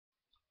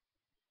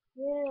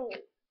Good.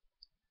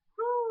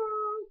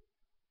 Hi.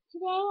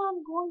 Today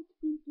I'm going to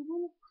be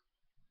doing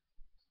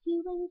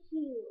QANDQ.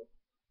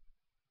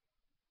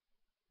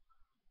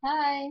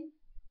 Hi.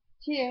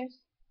 Cheers.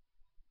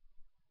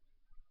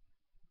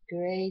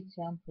 Great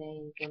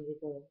champagne. Can we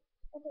go?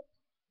 Okay.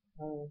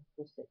 Oh,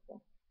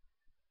 prosecco.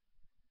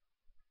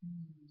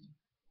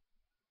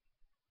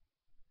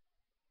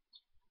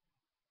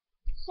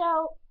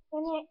 So,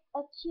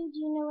 a Q, do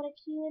you know what a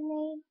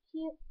Q?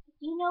 Do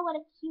you know what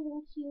a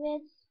QANDQ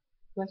is?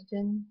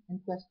 Question and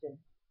question.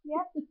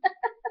 Yep.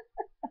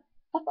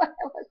 I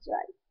was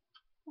right.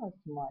 How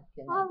smart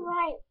can I be?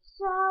 Alright,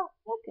 so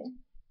Okay.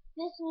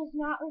 this was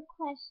not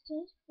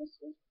requested. This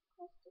was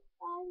requested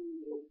by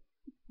you.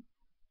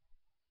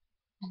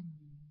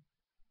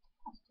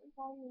 Requested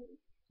by me.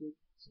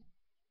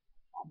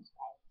 That's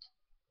right.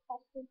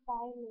 Requested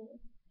by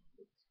me.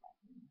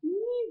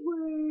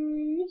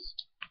 Anyways,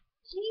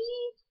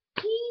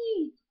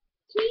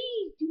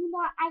 please do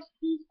not ask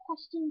these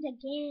questions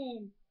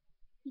again.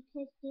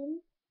 Because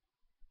then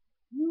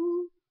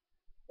you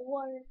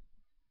or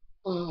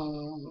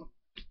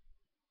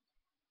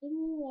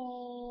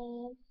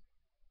anyways.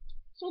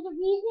 So the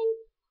reason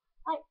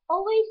I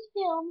always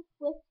film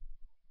with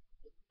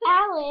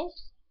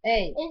Alice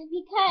Hey, is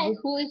because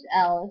who is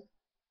Alice?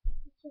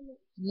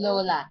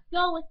 Lola.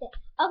 Go with it.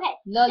 Okay.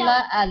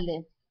 Lola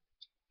Alice.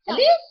 So,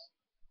 Alice?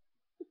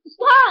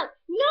 stop!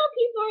 No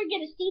people are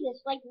gonna see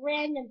this, like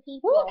random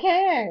people. Who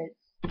cares?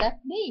 That's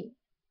me.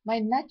 My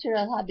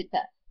natural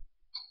habitat.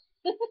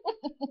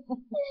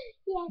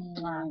 Yes,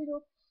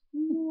 little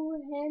more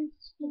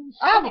handsome.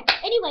 Okay.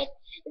 Anyways,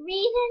 the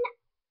reason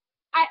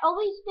I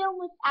always film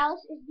with Alice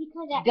is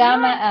because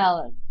Gamma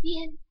Alice.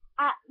 because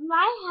at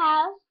my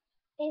house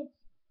it's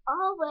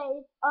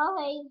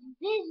always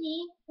busy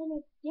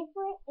and it's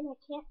different and I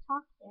can't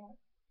talk there.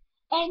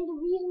 And the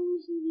reason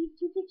we see these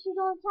two pictures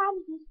all the time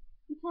is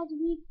because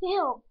we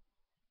film.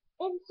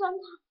 And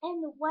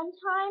one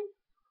time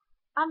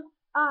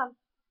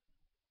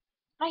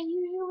I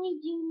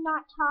usually do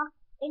not talk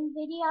in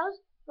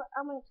videos, but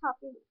I'm gonna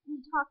be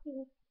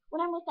talking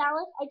when I'm with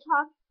Alice.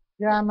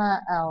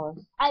 Drama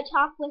Alice. I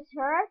talk with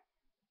her,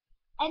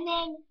 and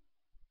then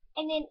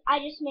I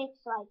just make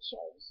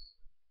slideshows,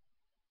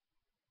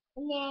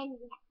 and then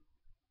yeah.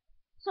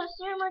 So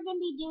soon we're gonna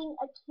be doing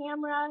a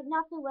camera,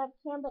 not the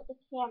webcam, but the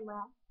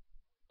camera,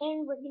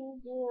 and we're gonna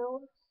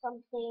do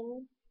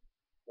something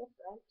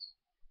different.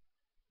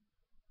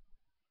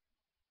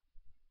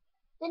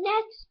 The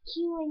next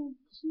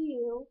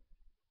QANDQ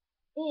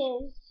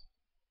is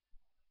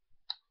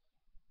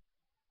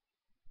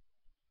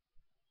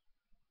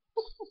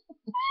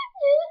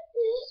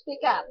Speak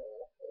up.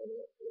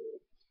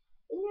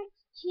 The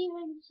next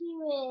QANDQ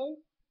is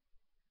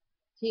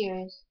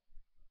Cheers.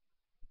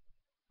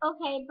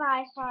 okay.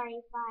 Bye.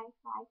 Sorry. Bye.